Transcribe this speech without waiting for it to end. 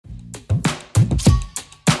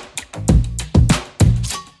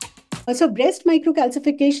So breast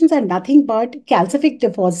microcalcifications are nothing but calcific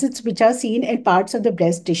deposits which are seen in parts of the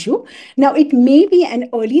breast tissue. Now, it may be an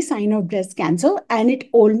early sign of breast cancer, and it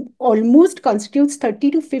almost constitutes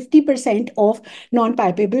 30 to 50% of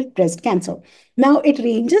non-palpable breast cancer. Now, it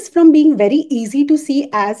ranges from being very easy to see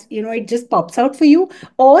as, it just pops out for you,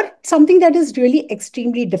 or something that is really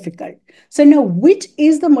extremely difficult. So now, which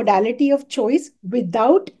is the modality of choice?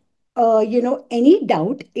 Without any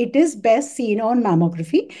doubt, it is best seen on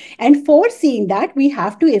mammography. And for seeing that, we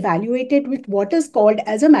have to evaluate it with what is called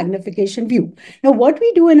as a magnification view. Now, what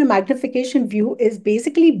we do in a magnification view is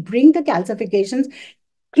basically bring the calcifications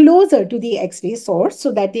closer to the X-ray source so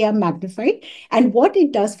that they are magnified. And what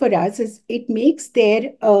it does for us is it makes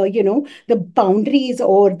their, the boundaries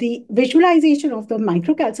or the visualization of the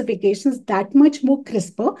microcalcifications that much more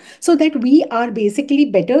crisper, so that we are basically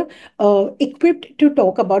better equipped to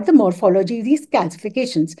talk about the morphology of these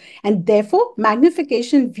calcifications. And therefore,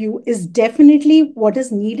 magnification view is definitely what is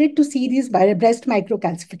needed to see these breast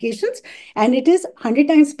microcalcifications. And it is 100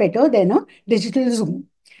 times better than a digital zoom.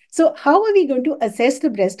 So how are we going to assess the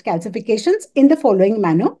breast calcifications? In the following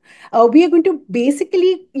manner? We are going to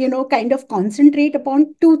basically, kind of concentrate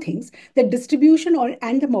upon two things: the distribution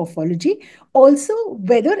and the morphology. Also,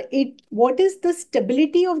 what is the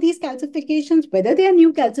stability of these calcifications, whether they are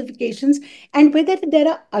new calcifications, and whether there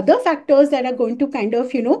are other factors that are going to kind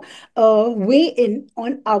of, weigh in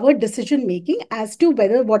on our decision making as to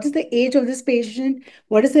whether what is the age of this patient,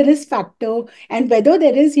 what is the risk factor, and whether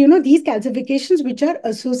there is, these calcifications which are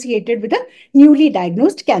associated with a newly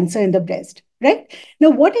diagnosed cancer in the breast, right? Now,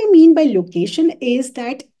 what I mean by location is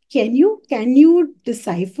that can you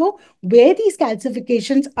decipher where these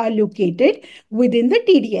calcifications are located within the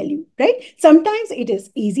TDLU, right? Sometimes it is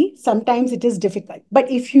easy, sometimes it is difficult.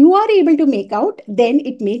 But if you are able to make out, then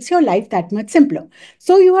it makes your life that much simpler.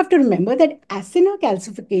 So you have to remember that acinar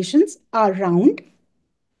calcifications are round,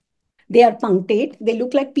 they are punctate, they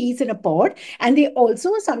look like peas in a pod, and they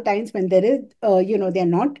also sometimes, when there is, they're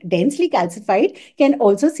not densely calcified, can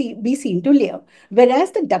also be seen to layer.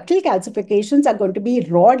 Whereas the ductal calcifications are going to be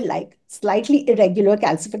rod-like, slightly irregular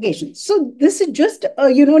calcifications. So this is just,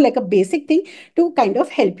 like a basic thing to kind of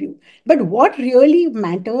help you. But what really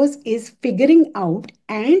matters is figuring out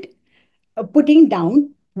and putting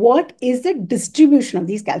down what is the distribution of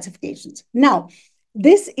these calcifications. Now,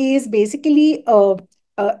 this is basically,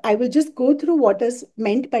 I will just go through what is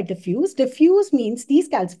meant by diffuse. Diffuse means these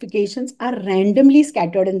calcifications are randomly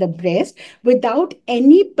scattered in the breast without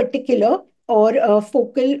any particular or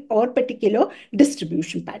focal or particular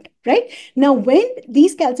distribution pattern, right? Now, when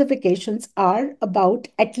these calcifications are about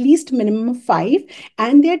at least minimum of 5,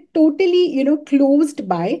 and they're totally, closed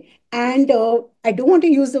by, and I don't want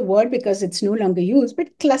to use the word because it's no longer used,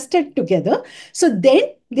 but clustered together. So then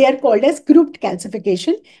they are called as grouped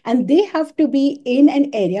calcification, and they have to be in an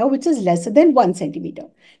area which is lesser than 1 centimeter.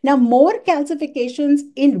 Now, more calcifications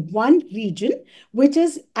in one region, which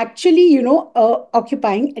is actually,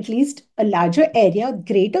 occupying at least a larger area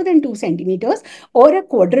greater than 2 centimeters or a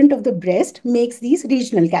quadrant of the breast, makes these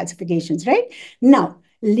regional calcifications, right? Now,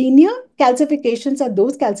 linear calcifications are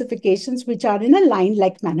those calcifications which are in a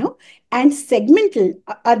line-like manner, and segmental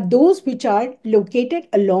are those which are located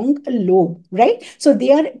along a lobe, right? So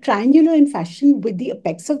they are triangular in fashion with the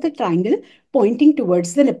apex of the triangle pointing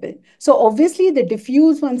towards the nipple. So obviously the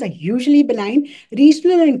diffuse ones are usually benign.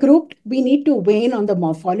 Regional and grouped, we need to weigh in on the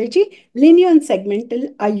morphology. Linear and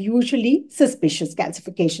segmental are usually suspicious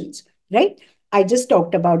calcifications, right? I just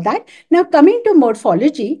talked about that. Now, coming to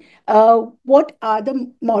morphology, what are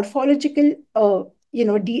the morphological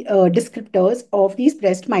descriptors of these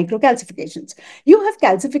breast microcalcifications? You have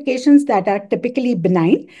calcifications that are typically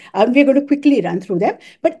benign. We're going to quickly run through them,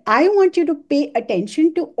 but I want you to pay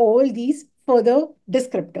attention to all these further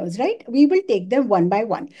descriptors, right? We will take them one by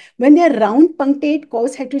one. When they're round, punctate,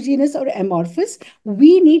 coarse, heterogeneous, or amorphous,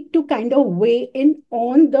 we need to kind of weigh in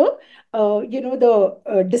on the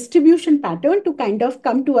distribution pattern to kind of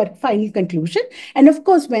come to our final conclusion. And of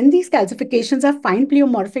course, when these calcifications are fine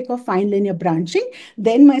pleomorphic or fine linear branching,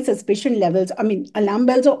 then my suspicion levels, alarm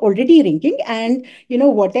bells are already ringing, and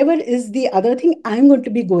whatever is the other thing, I'm going to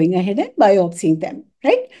be going ahead and biopsying them,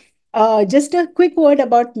 right? Just a quick word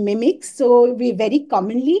about mimics. So we very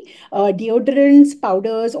commonly deodorants,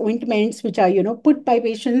 powders, ointments, which are put by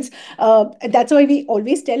patients. That's why we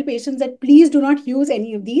always tell patients that please do not use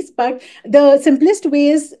any of these. But the simplest way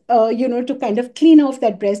is to kind of clean off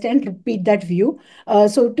that breast and repeat that view.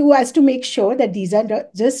 So as to make sure that these are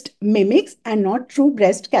just mimics and not true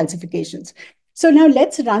breast calcifications. So now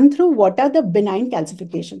let's run through what are the benign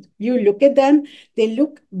calcifications. You look at them, they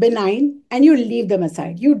look benign, and you leave them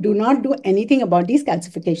aside. You do not do anything about these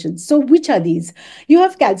calcifications. So which are these? You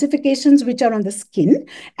have calcifications which are on the skin,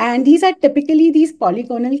 and these are typically these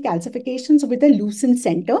polygonal calcifications with a lucent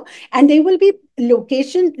center, and they will be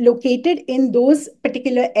located in those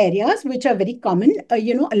particular areas which are very common,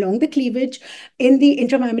 along the cleavage, in the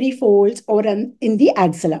intramammary folds, or in the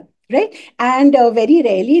axilla, right? And very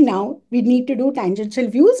rarely now we need to do tangential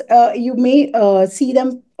views. You may see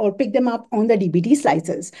them or pick them up on the DBT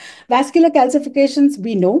slices. Vascular calcifications,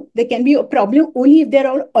 we know they can be a problem only if they're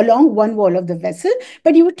all along one wall of the vessel,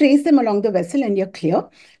 but you trace them along the vessel and you're clear.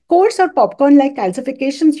 Coarse or popcorn-like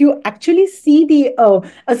calcifications, you actually see the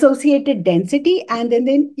associated density, and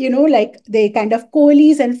then like they kind of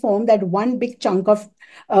coalesce and form that one big chunk of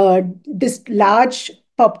this large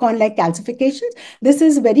popcorn-like calcifications. This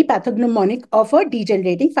is very pathognomonic of a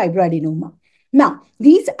degenerating fibroadenoma. Now,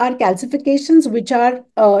 these are calcifications which are,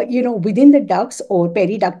 within the ducts or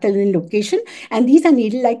periductal in location, and these are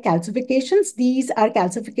needle-like calcifications. These are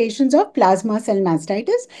calcifications of plasma cell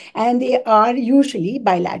mastitis, and they are usually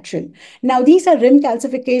bilateral. Now, these are rim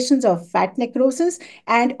calcifications of fat necrosis,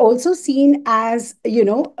 and also seen as,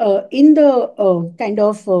 in the kind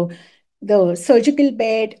of the surgical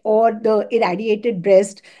bed or the irradiated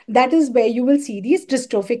breast. That is where you will see these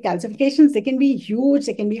dystrophic calcifications. They can be huge,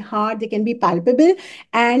 they can be hard, they can be palpable,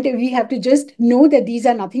 and we have to just know that these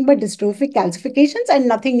are nothing but dystrophic calcifications and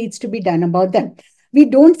nothing needs to be done about them. We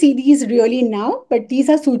don't see these really now, but these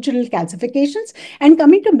are sutural calcifications. And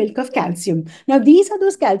coming to milk of calcium. Now, these are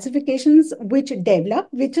those calcifications which develop,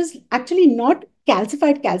 which is actually not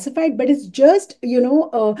calcified, but it's just,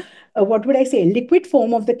 what would I say, liquid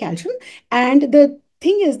form of the calcium. And the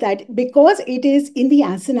thing is that because it is in the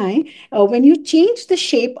acini, when you change the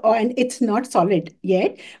shape, and it's not solid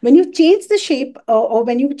yet, when you change the shape, or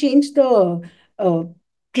when you change the uh,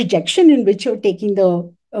 projection in which you're taking the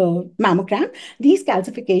mammogram, these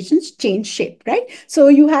calcifications change shape, right? So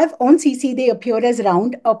you have on CC, they appear as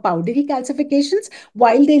round or powdery calcifications,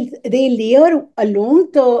 while they layer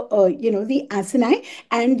along the the acini,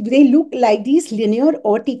 and they look like these linear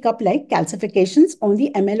or teacup-like calcifications on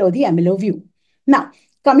the ML or the MLO view. Now,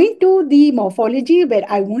 coming to the morphology, where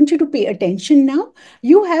I want you to pay attention now,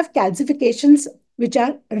 you have calcifications which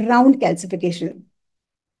are round calcification.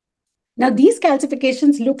 Now, these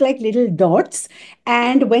calcifications look like little dots,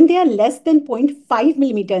 and when they are less than 0.5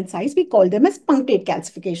 millimeter in size, we call them as punctate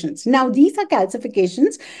calcifications. Now, these are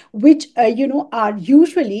calcifications which, are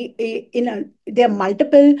usually they're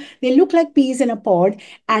multiple, they look like peas in a pod,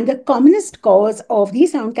 and the commonest cause of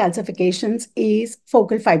these round calcifications is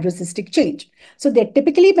focal fibrocystic change. So they're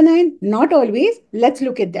typically benign, not always. Let's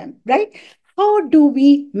look at them, right? How do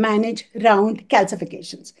we manage round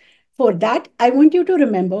calcifications? For that, I want you to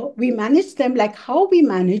remember we manage them like how we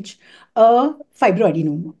manage a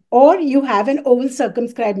fibroadenoma, or you have an oval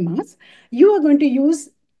circumscribed mass. You are going to use,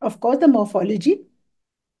 of course, the morphology,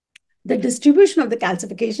 the distribution of the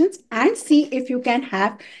calcifications, and see if you can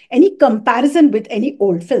have any comparison with any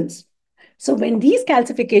old films. So when these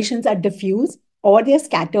calcifications are diffuse or they're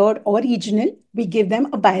scattered or regional, we give them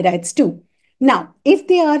a BI-RADS 2. Now, if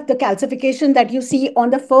they are the calcification that you see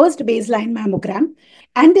on the first baseline mammogram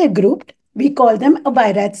and they're grouped, we call them a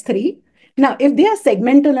BI-RADS 3. Now, if they are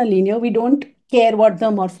segmental or linear, we don't care what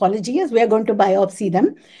the morphology is. We are going to biopsy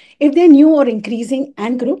them. If they're new or increasing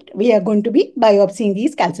and grouped, we are going to be biopsying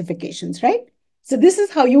these calcifications, right? So this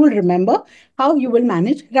is how you will remember how you will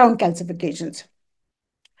manage round calcifications.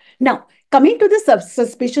 Now, coming to the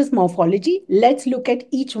suspicious morphology, let's look at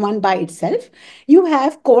each one by itself. You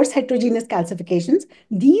have coarse heterogeneous calcifications.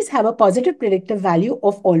 These have a positive predictive value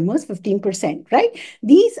of almost 15%, right?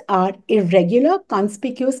 These are irregular,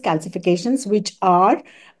 conspicuous calcifications, which are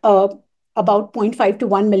about 0.5 to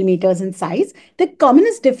 1 millimeters in size. The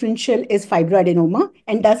commonest differential is fibroadenoma.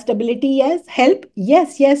 And does stability, yes, help?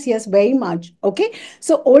 Yes, yes, yes, very much. Okay.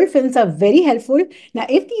 So old films are very helpful. Now,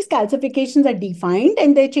 if these calcifications are defined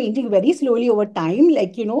and they're changing very slowly over time,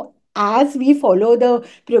 like, as we follow the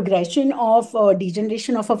progression of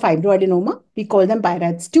degeneration of a fibroadenoma, we call them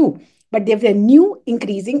BI-RADS 2. But if they're new,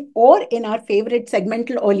 increasing, or in our favorite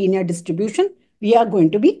segmental or linear distribution, we are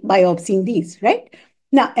going to be biopsying these, right?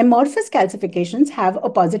 Now, amorphous calcifications have a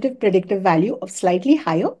positive predictive value of slightly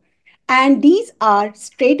higher, and these are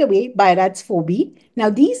straight away BI-RADS 4B. Now,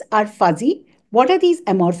 these are fuzzy. What are these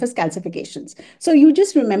amorphous calcifications? So you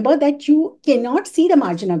just remember that you cannot see the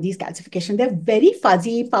margin of these calcifications. They're very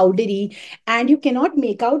fuzzy, powdery, and you cannot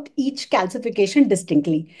make out each calcification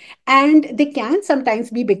distinctly. And they can sometimes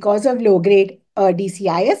be because of low-grade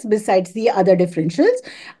DCIS besides the other differentials.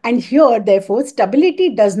 And here, therefore,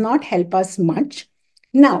 stability does not help us much.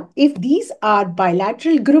 Now, if these are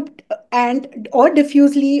bilateral grouped and or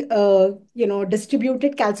diffusely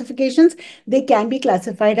distributed calcifications, they can be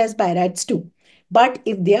classified as BIRADS too. But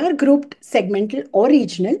if they are grouped segmental or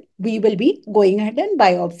regional, we will be going ahead and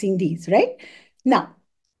biopsying these, right? Now,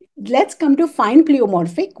 let's come to fine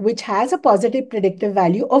pleomorphic, which has a positive predictive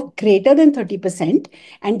value of greater than 30%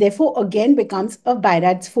 and therefore again becomes a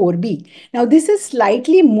BIRADS 4B. Now, this is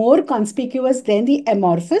slightly more conspicuous than the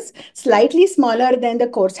amorphous, slightly smaller than the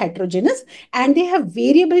coarse heterogeneous, and they have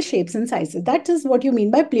variable shapes and sizes. That is what you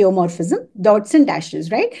mean by pleomorphism, dots and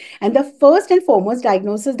dashes, right? And the first and foremost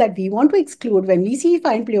diagnosis that we want to exclude when we see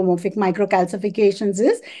fine pleomorphic microcalcifications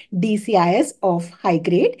is DCIS of high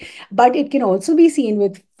grade, but it can also be seen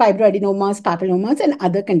with fibroadenomas, papillomas, and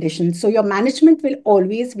other conditions. So your management will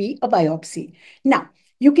always be a biopsy. Now,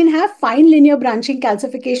 you can have fine linear branching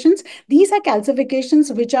calcifications. These are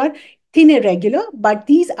calcifications which are thin irregular, but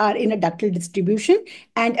these are in a ductal distribution.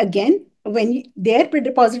 And again, when their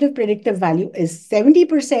positive predictive value is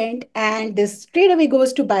 70%, and this straight away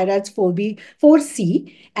goes to BIRADS 4B,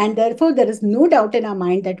 4C, and therefore there is no doubt in our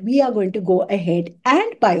mind that we are going to go ahead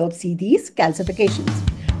and biopsy these calcifications.